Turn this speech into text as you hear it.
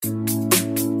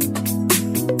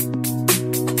Hi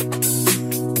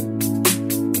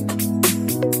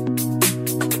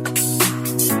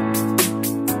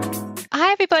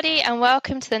everybody and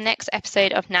welcome to the next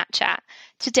episode of NatChat.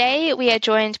 Today we are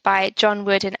joined by John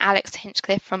Wood and Alex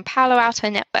Hinchcliffe from Palo Alto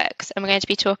Networks, and we're going to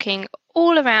be talking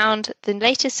all around the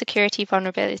latest security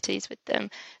vulnerabilities with them.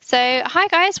 So hi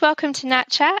guys, welcome to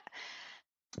NatChat.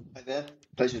 Hi there,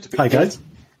 pleasure to be here. Hi guys.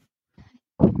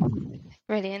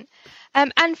 Brilliant.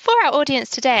 And for our audience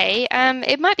today,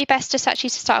 it might be best just actually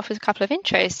to start off with a couple of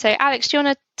intros. So Alex, do you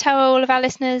want to tell all of our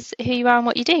listeners who you are and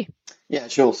what you do? Yeah,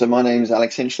 sure. So my name is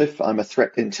Alex Hinchcliffe. I'm a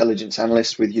threat intelligence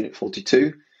analyst with Unit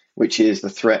 42, which is the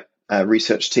threat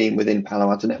research team within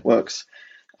Palo Alto Networks.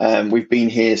 We've been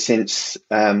here since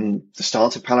the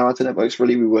start of Palo Alto Networks,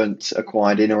 really. We weren't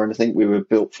acquired in or anything. We were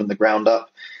built from the ground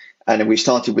up. And then we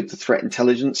started with the threat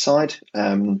intelligence side.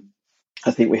 I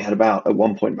think we had at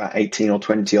one point, about 18 or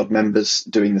 20 odd members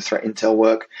doing the threat intel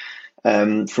work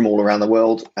from all around the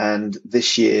world. And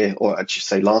this year, or I should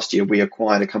say last year, we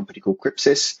acquired a company called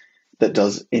Crypsys that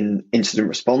does incident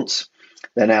response.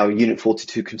 They're now Unit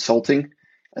 42 Consulting.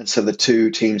 And so the two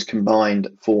teams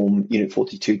combined form Unit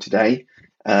 42 today.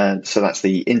 So that's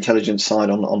the intelligence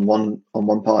side on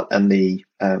one part, and the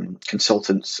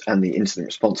consultants and the incident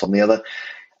response on the other.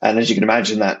 And as you can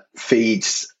imagine, that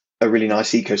feeds a really nice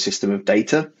ecosystem of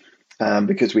data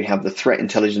because we have the threat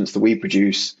intelligence that we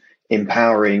produce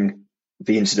empowering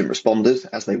the incident responders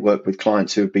as they work with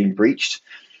clients who have been breached.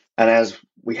 And as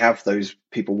we have those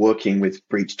people working with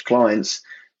breached clients,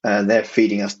 they're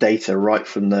feeding us data right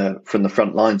from the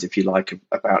front lines, if you like,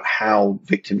 about how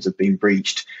victims have been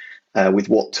breached, with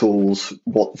what tools,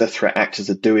 what the threat actors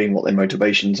are doing, what their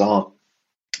motivations are,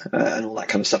 and all that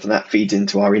kind of stuff. And that feeds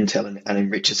into our intel and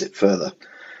enriches it further.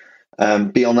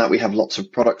 Beyond that, we have lots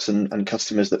of products and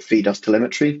customers that feed us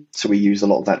telemetry. So we use a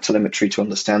lot of that telemetry to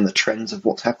understand the trends of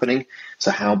what's happening. So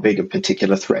how big a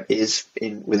particular threat is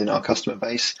within our customer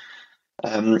base.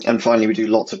 And finally, we do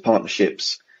lots of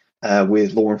partnerships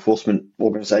with law enforcement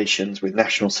organizations, with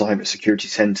national cybersecurity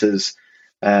centers,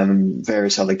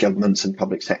 various other governments and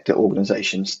public sector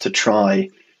organizations to try,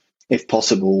 if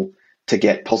possible, to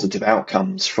get positive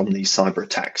outcomes from these cyber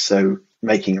attacks. So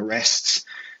making arrests,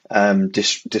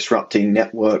 disrupting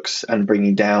networks, and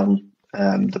bringing down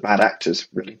the bad actors,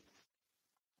 really.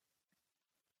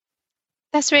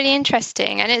 That's really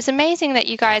interesting. And it's amazing that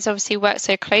you guys obviously work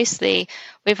so closely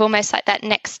with almost like that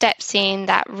next step, seeing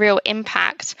that real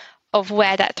impact of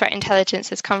where that threat intelligence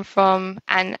has come from.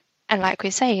 And like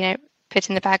we say,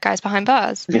 putting the bad guys behind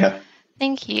bars. Yeah.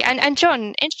 Thank you. And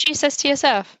John, introduce us to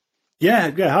yourself.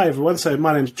 Yeah. Hi, everyone. So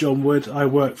my name's John Wood. I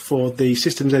work for the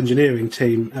systems engineering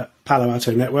team at Palo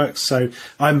Alto Networks. So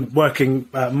I'm working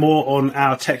more on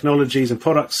our technologies and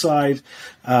product side,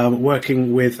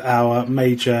 working with our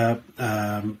major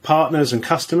partners and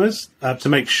customers to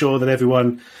make sure that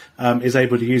everyone is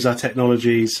able to use our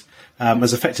technologies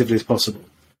as effectively as possible.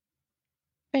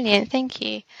 Brilliant. Thank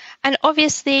you. And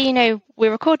obviously,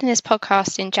 we're recording this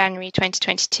podcast in January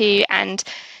 2022, and,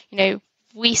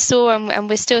 we saw and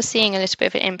we're still seeing a little bit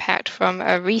of an impact from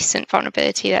a recent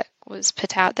vulnerability that was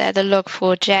put out there, the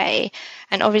Log4j.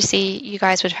 And obviously, you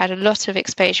guys would have had a lot of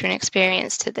exposure and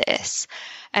experience to this.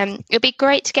 It would be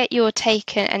great to get your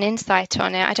take and insight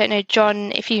on it. I don't know,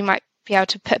 John, if you might be able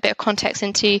to put a bit of context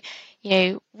into,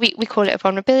 we call it a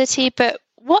vulnerability, but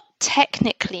what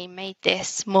technically made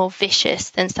this more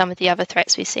vicious than some of the other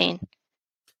threats we've seen?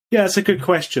 Yeah, it's a good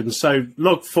question. So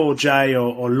Log4j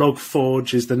or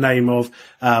Log4j is the name of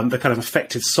the kind of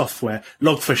affected software.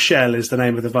 Log4Shell is the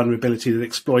name of the vulnerability that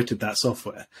exploited that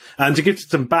software. And to give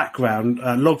some background,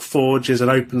 Log4j is an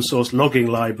open source logging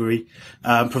library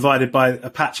provided by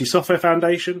Apache Software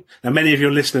Foundation. Now, many of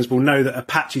your listeners will know that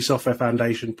Apache Software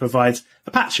Foundation provides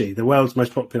Apache, the world's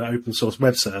most popular open source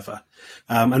web server.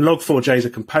 And Log4j is a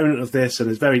component of this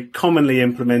and is very commonly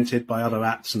implemented by other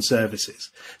apps and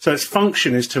services. So its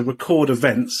function is to record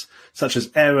events such as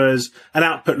errors and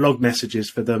output log messages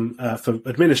for them for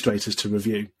administrators to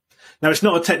review. Now, it's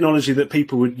not a technology that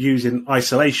people would use in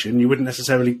isolation. You wouldn't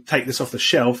necessarily take this off the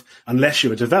shelf unless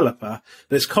you're a developer,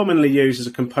 but it's commonly used as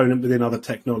a component within other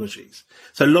technologies.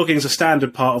 So logging is a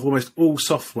standard part of almost all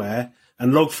software,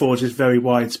 and Log4j is very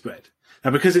widespread.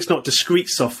 Now, because it's not discrete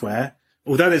software,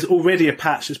 although there's already a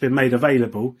patch that's been made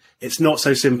available, it's not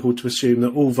so simple to assume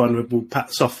that all vulnerable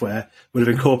software would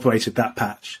have incorporated that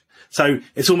patch. So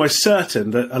it's almost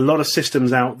certain that a lot of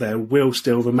systems out there will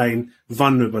still remain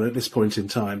vulnerable at this point in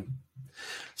time.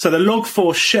 So the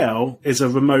Log4Shell is a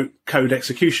remote code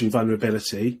execution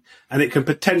vulnerability, and it can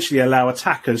potentially allow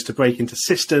attackers to break into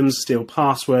systems, steal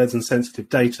passwords and sensitive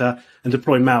data, and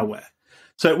deploy malware.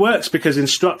 So it works because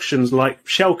instructions like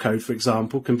shellcode, for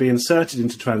example, can be inserted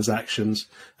into transactions,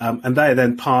 and they are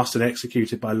then passed and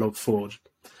executed by Log4j.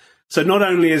 So not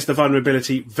only is the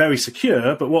vulnerability very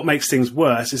secure, but what makes things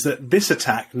worse is that this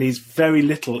attack needs very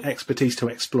little expertise to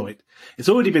exploit. It's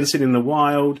already been seen in the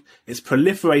wild. It's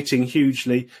proliferating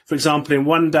hugely. For example, in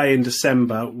one day in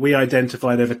December, we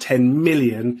identified over 10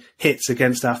 million hits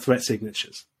against our threat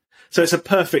signatures. So it's a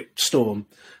perfect storm.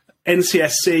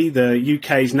 NCSC, the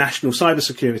UK's National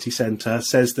Cybersecurity Centre,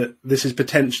 says that this is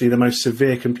potentially the most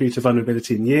severe computer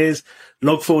vulnerability in years.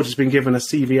 Log4j has been given a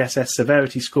CVSS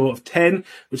severity score of 10,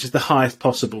 which is the highest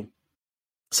possible.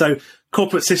 So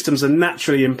corporate systems are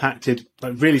naturally impacted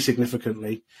really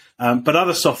significantly, but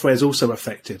other software is also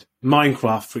affected.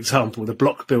 Minecraft, for example, the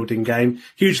block building game,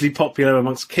 hugely popular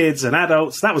amongst kids and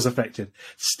adults, that was affected.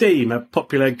 Steam, a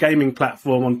popular gaming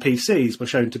platform on PCs, were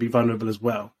shown to be vulnerable as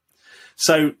well.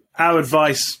 So our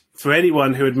advice for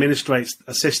anyone who administrates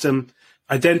a system,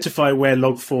 identify where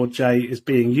Log4j is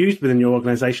being used within your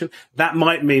organization. That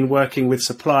might mean working with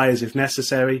suppliers if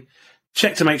necessary.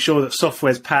 Check to make sure that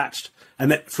software is patched.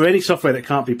 And that for any software that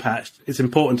can't be patched, it's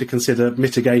important to consider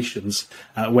mitigations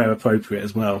where appropriate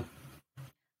as well.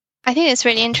 I think it's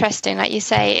really interesting, like you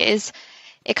say,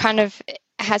 it kind of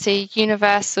has a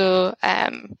universal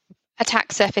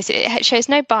attack surface. It shows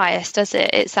no bias, does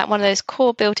it? It's that one of those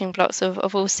core building blocks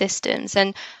of all systems.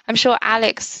 And I'm sure,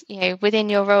 Alex, within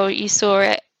your role, you saw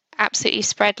it absolutely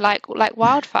spread like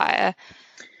wildfire.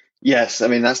 Yes, I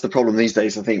mean, that's the problem these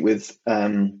days, I think,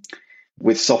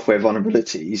 with software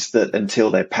vulnerabilities, that until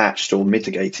they're patched or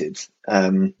mitigated,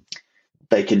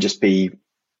 they can just be,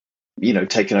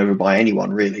 taken over by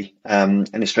anyone, really. And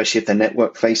especially if they're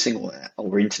network facing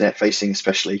or internet facing,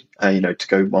 especially, to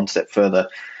go one step further.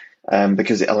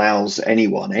 Because it allows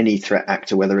anyone, any threat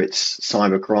actor, whether it's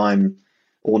cybercrime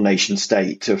or nation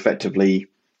state, to effectively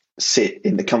sit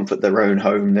in the comfort of their own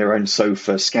home, their own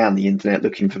sofa, scan the internet,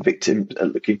 looking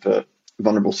for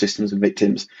vulnerable systems and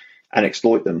victims, and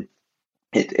exploit them.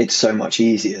 It's so much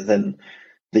easier than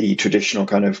the traditional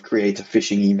kind of create a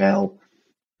phishing email,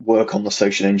 work on the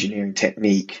social engineering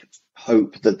technique,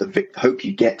 hope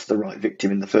you get to the right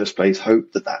victim in the first place,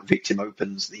 hope that victim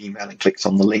opens the email and clicks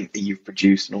on the link that you've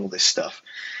produced, and all this stuff.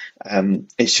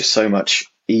 It's just so much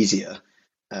easier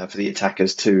for the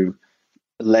attackers to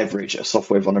leverage a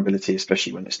software vulnerability,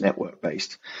 especially when it's network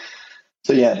based.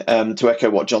 So to echo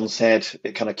what John said,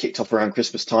 it kind of kicked off around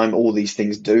Christmas time. All these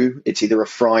things do. It's either a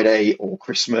Friday or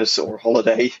Christmas or a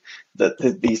holiday that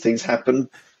these things happen.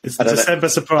 It's a December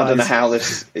surprise. I don't know how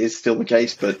this is still the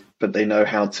case, but they know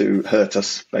how to hurt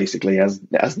us, basically, as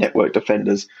network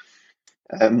defenders.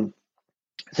 Kind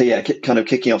of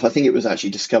kicking off, I think it was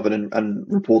actually discovered and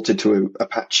reported to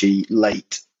Apache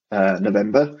late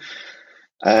November.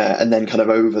 And then kind of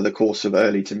over the course of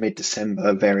early to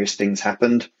mid-December, various things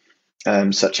happened,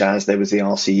 such as there was the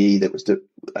RCE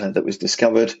that was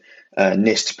discovered.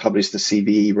 NIST published the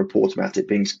CVE report about it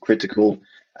being critical.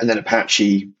 And then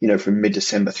Apache, from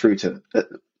mid-December through to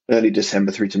early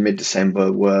December through to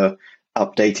mid-December, were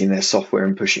updating their software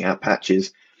and pushing out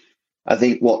patches. I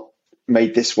think what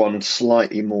made this one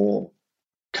slightly more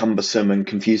cumbersome and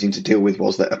confusing to deal with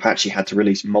was that Apache had to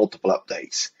release multiple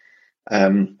updates.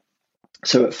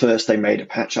 So at first they made a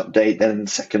patch update, then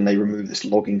second they removed this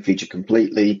logging feature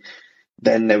completely.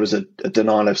 Then there was a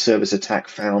denial of service attack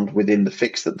found within the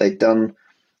fix that they'd done.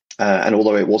 And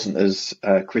although it wasn't as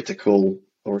critical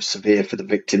or severe for the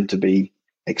victim to be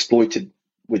exploited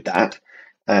with that,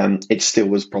 it still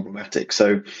was problematic.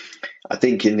 So I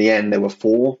think in the end there were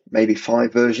 4, maybe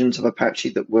 5 versions of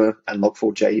Apache and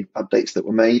Log4j updates that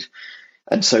were made.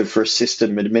 And so for a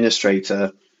system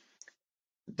administrator,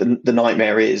 the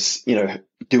nightmare is,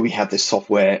 do we have this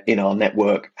software in our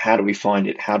network? How do we find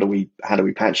it? How do we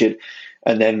patch it?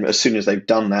 And then as soon as they've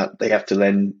done that, they have to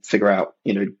then figure out,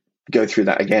 go through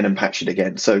that again and patch it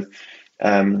again. So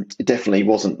it definitely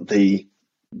wasn't the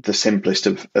simplest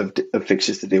of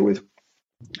fixes to deal with.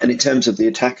 And in terms of the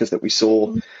attackers that we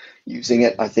saw using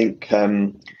it, I think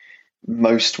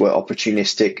most were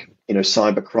opportunistic,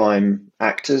 cybercrime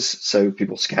actors. So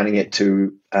people scanning it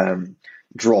to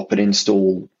drop and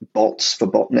install bots for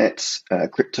botnets,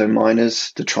 crypto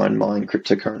miners to try and mine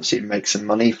cryptocurrency and make some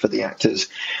money for the actors.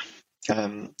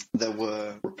 There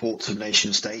were reports of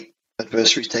nation state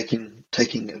adversaries taking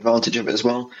advantage of it as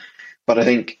well. But I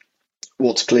think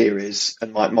what's clear is,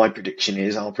 and our prediction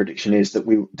is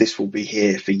that this will be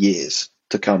here for years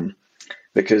to come,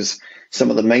 because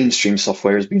some of the mainstream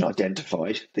software has been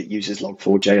identified that uses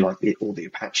Log4j, like all the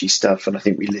Apache stuff. And I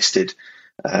think we listed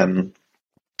on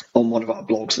one of our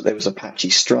blogs that there was Apache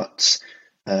struts,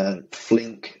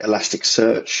 Flink,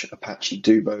 Elasticsearch, Apache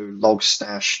Duo,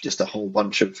 Logstash, just a whole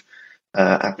bunch of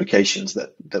applications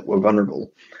that were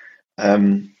vulnerable.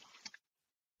 And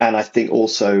I think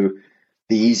also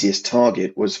the easiest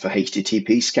target was for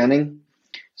HTTP scanning.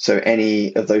 So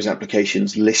any of those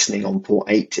applications listening on port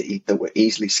 80 that were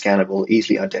easily scannable,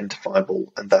 easily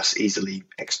identifiable, and thus easily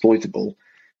exploitable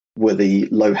were the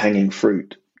low-hanging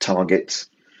fruit targets.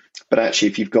 But actually,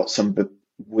 if you've got some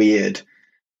weird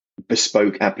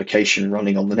bespoke application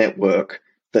running on the network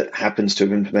that happens to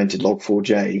have implemented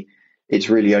Log4j, it's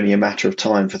really only a matter of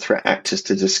time for threat actors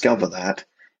to discover that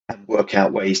and work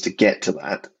out ways to get to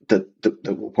that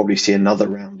we'll probably see another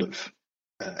round of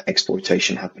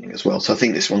exploitation happening as well. So I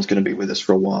think this one's going to be with us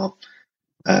for a while.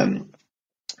 I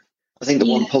think the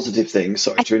one positive thing,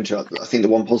 sorry to interrupt, I think the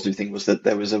one positive thing was that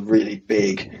there was a really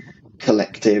big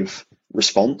collective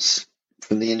response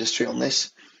from the industry on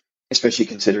this, especially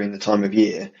considering the time of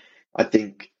year. I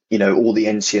think, all the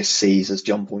NCSCs, as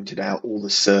John pointed out, all the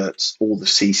certs, all the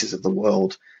CISAs of the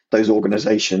world, those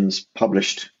organizations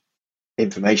published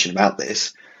information about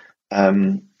this.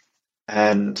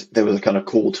 And there was a kind of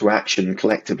call to action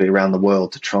collectively around the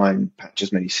world to try and patch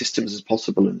as many systems as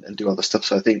possible and do other stuff.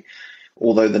 So I think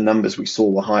although the numbers we saw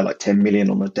were high, like 10 million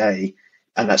on a day,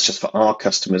 and that's just for our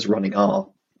customers running our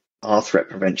threat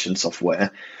prevention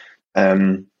software,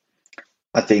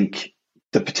 I think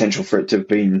the potential for it to have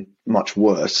been much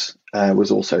worse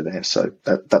was also there. So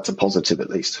that's a positive at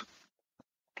least.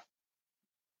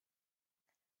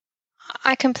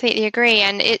 I completely agree,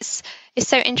 and it's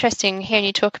so interesting hearing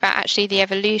you talk about actually the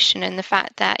evolution and the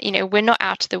fact that we're not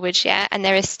out of the woods yet, and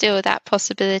there is still that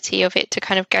possibility of it to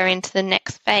kind of go into the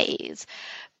next phase.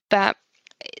 But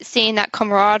seeing that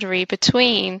camaraderie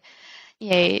between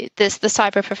the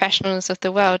cyber professionals of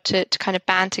the world to kind of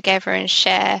band together and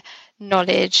share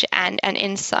knowledge and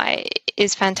insight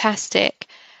is fantastic.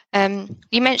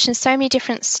 You mentioned so many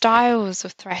different styles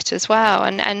of threat as well,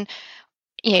 and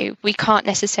we can't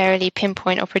necessarily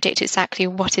pinpoint or predict exactly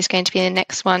what is going to be the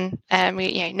next one.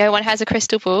 No one has a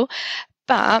crystal ball.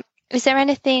 But is there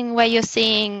anything where you're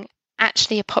seeing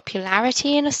actually a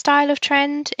popularity in a style of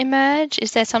trend emerge?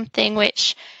 Is there something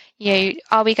which,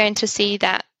 are we going to see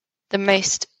that the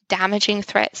most damaging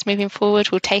threats moving forward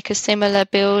will take a similar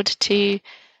build to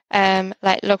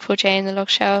like Log4j and the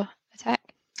Logshell attack?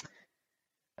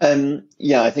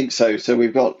 Yeah, I think so. So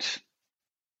we've got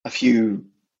a few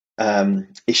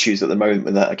issues at the moment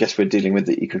with that. I guess we're dealing with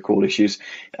the EcoCall issues.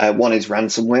 One is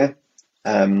ransomware.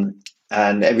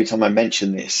 And every time I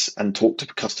mention this and talk to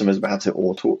customers about it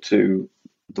or talk to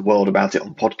the world about it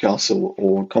on podcasts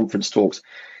or conference talks,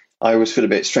 I always feel a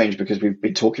bit strange because we've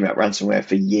been talking about ransomware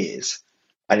for years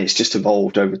and it's just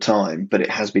evolved over time, but it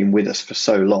has been with us for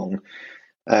so long.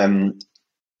 And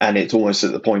it's almost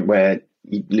at the point where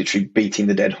you're literally beating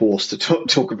the dead horse to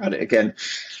talk about it again.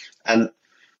 And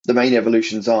the main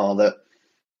evolutions are that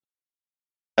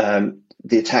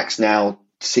the attacks now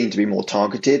seem to be more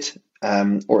targeted,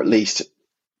 or at least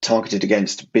targeted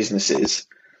against businesses,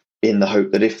 in the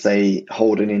hope that if they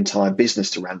hold an entire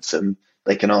business to ransom,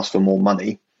 they can ask for more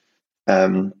money.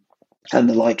 And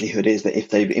the likelihood is that if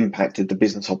they've impacted the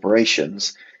business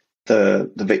operations,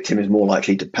 the victim is more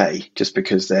likely to pay just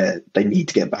because they need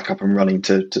to get back up and running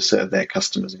to serve their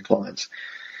customers and clients.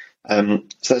 So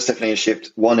that's definitely a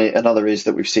shift. Another is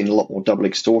that we've seen a lot more double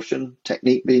extortion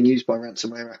technique being used by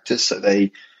ransomware actors. So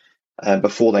they,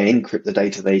 before they encrypt the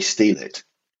data, they steal it,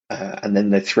 and then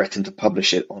they threaten to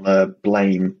publish it on a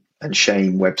blame and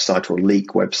shame website or leak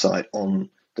website on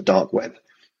the dark web.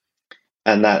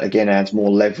 And that again adds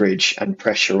more leverage and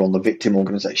pressure on the victim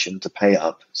organization to pay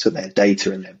up, so their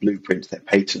data and their blueprints, their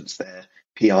patents, their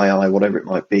PII, whatever it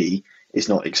might be, is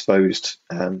not exposed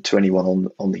to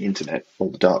anyone on the internet or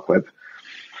the dark web.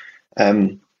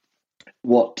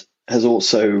 What has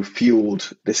also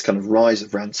fueled this kind of rise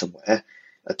of ransomware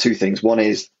are two things. One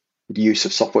is the use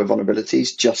of software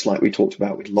vulnerabilities, just like we talked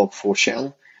about with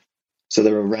Log4Shell. So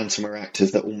there are ransomware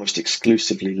actors that almost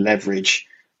exclusively leverage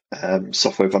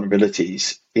software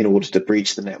vulnerabilities in order to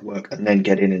breach the network and then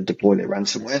get in and deploy their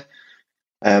ransomware.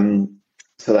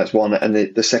 So that's one. And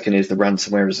the second is the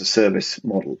ransomware as a service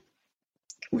model,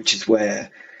 which is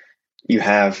where you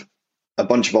have a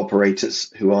bunch of operators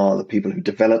who are the people who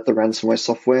develop the ransomware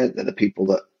software. They're the people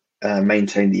that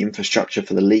maintain the infrastructure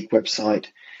for the leak website.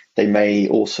 They may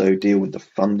also deal with the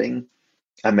funding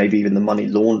and maybe even the money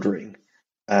laundering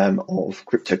of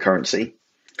cryptocurrency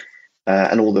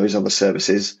and all those other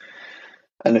services.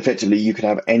 And effectively, you could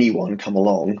have anyone come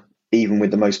along, even with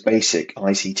the most basic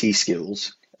ICT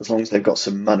skills, as long as they've got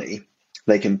some money,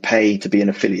 they can pay to be an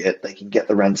affiliate, they can get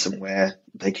the ransomware,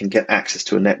 they can get access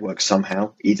to a network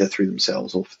somehow, either through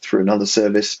themselves or through another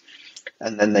service,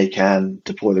 and then they can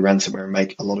deploy the ransomware and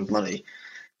make a lot of money.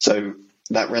 So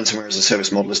that ransomware as a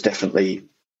service model has definitely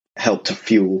helped to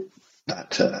fuel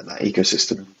that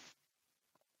ecosystem.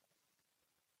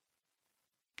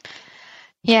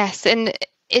 Yes, and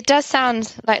it does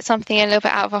sound like something a little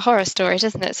bit out of a horror story,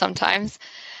 doesn't it, sometimes?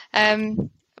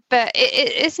 But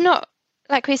it's not,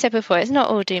 like we said before, it's not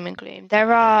all doom and gloom.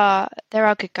 There are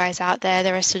good guys out there.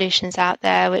 There are solutions out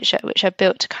there which are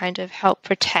built to kind of help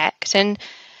protect. And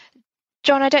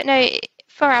John, I don't know,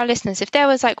 for our listeners, if there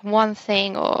was like one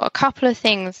thing or a couple of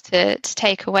things to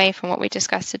take away from what we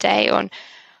discussed today on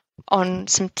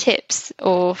some tips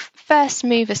or first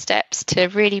mover steps to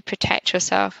really protect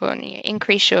yourself or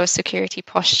increase your security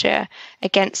posture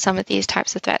against some of these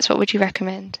types of threats, what would you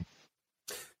recommend?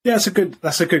 Yeah,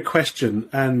 that's a good question.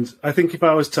 And I think if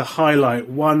I was to highlight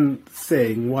one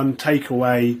thing, one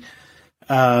takeaway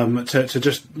to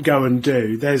just go and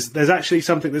do, there's actually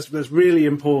something that's really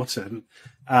important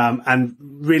and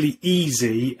really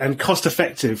easy and cost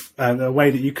effective, a way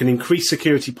that you can increase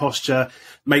security posture,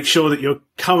 make sure that your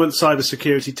current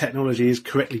cybersecurity technology is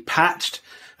correctly patched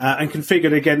and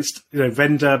configured against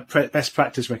vendor best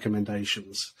practice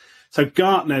recommendations. So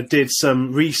Gartner did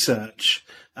some research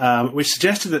which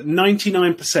suggested that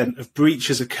 99% of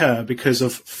breaches occur because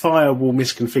of firewall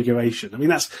misconfiguration. I mean,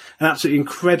 that's an absolutely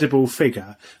incredible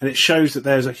figure, and it shows that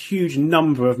there's a huge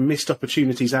number of missed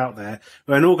opportunities out there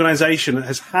where an organization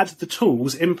has had the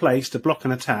tools in place to block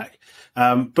an attack,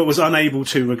 but was unable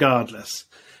to regardless.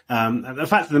 And the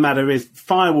fact of the matter is,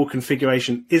 firewall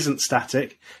configuration isn't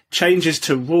static. Changes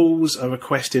to rules are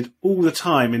requested all the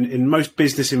time in most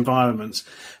business environments.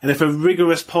 And if a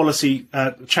rigorous policy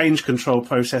change control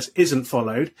process isn't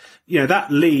followed,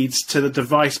 that leads to the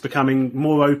device becoming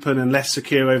more open and less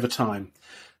secure over time.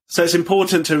 So it's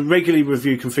important to regularly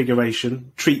review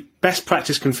configuration, treat best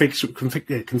practice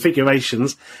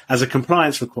configurations as a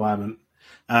compliance requirement.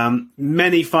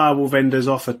 Many firewall vendors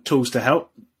offer tools to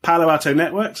help. Palo Alto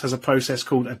Networks has a process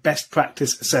called a best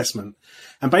practice assessment.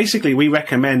 And basically, we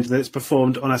recommend that it's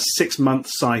performed on a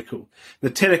 6-month cycle. The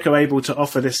TILIC are able to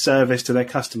offer this service to their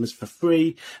customers for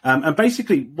free. And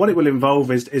basically, what it will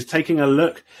involve is taking a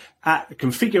look at the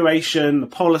configuration, the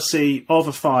policy of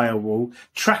a firewall,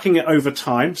 tracking it over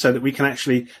time so that we can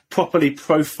actually properly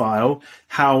profile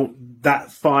how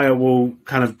that firewall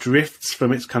kind of drifts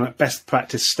from its kind of best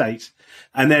practice state,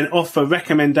 and then offer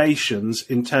recommendations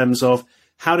in terms of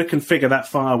how to configure that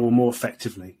firewall more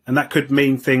effectively. And that could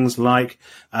mean things like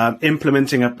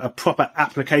implementing a proper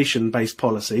application-based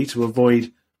policy to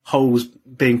avoid holes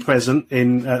being present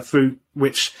in through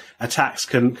which attacks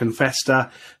can fester.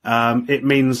 It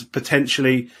means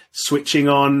potentially switching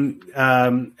on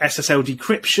SSL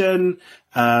decryption,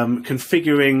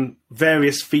 configuring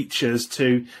various features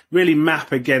to really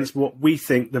map against what we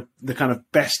think the kind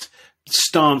of best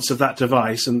stance of that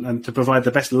device and to provide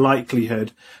the best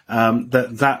likelihood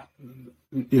that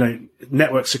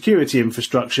network security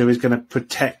infrastructure is going to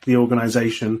protect the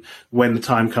organization when the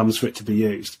time comes for it to be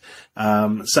used.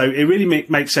 So it really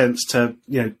makes sense to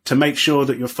make sure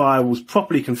that your firewall's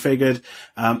properly configured,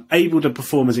 able to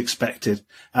perform as expected.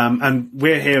 And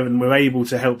we're here and we're able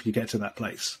to help you get to that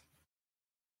place.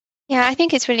 Yeah, I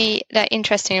think it's really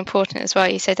interesting and important as well.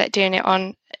 You said that doing it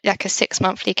on like a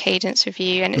 6-monthly cadence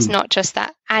review, and it's not just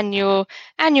that annual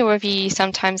review you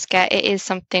sometimes get. It is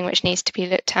something which needs to be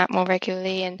looked at more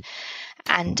regularly and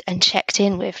checked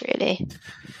in with, really.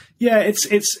 Yeah,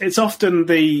 it's often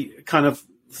the kind of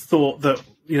thought that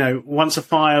once a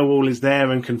firewall is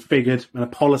there and configured and a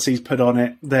policy's put on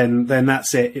it, then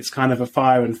that's it. It's kind of a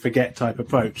fire and forget type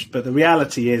approach. But the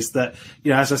reality is that,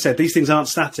 as I said, these things aren't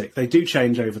static. They do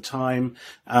change over time.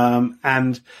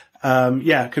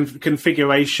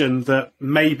 Configuration that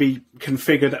may be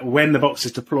configured when the box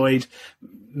is deployed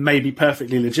may be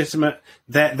perfectly legitimate.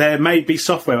 There may be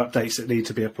software updates that need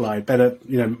to be applied, better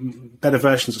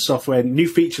versions of software, new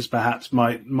features perhaps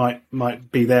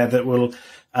might be there that will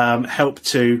help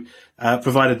to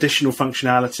provide additional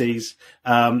functionalities,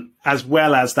 as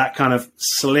well as that kind of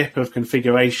slip of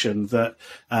configuration that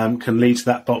can lead to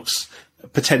that box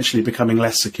potentially becoming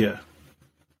less secure.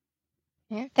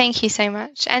 Yeah, thank you so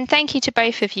much. And thank you to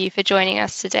both of you for joining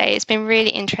us today. It's been really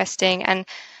interesting and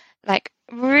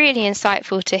really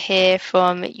insightful to hear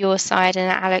from your side, and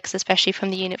Alex, especially from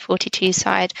the Unit 42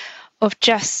 side, of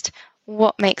just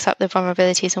what makes up the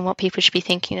vulnerabilities and what people should be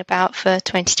thinking about for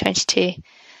 2022.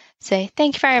 So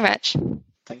thank you very much.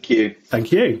 Thank you.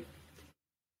 Thank you.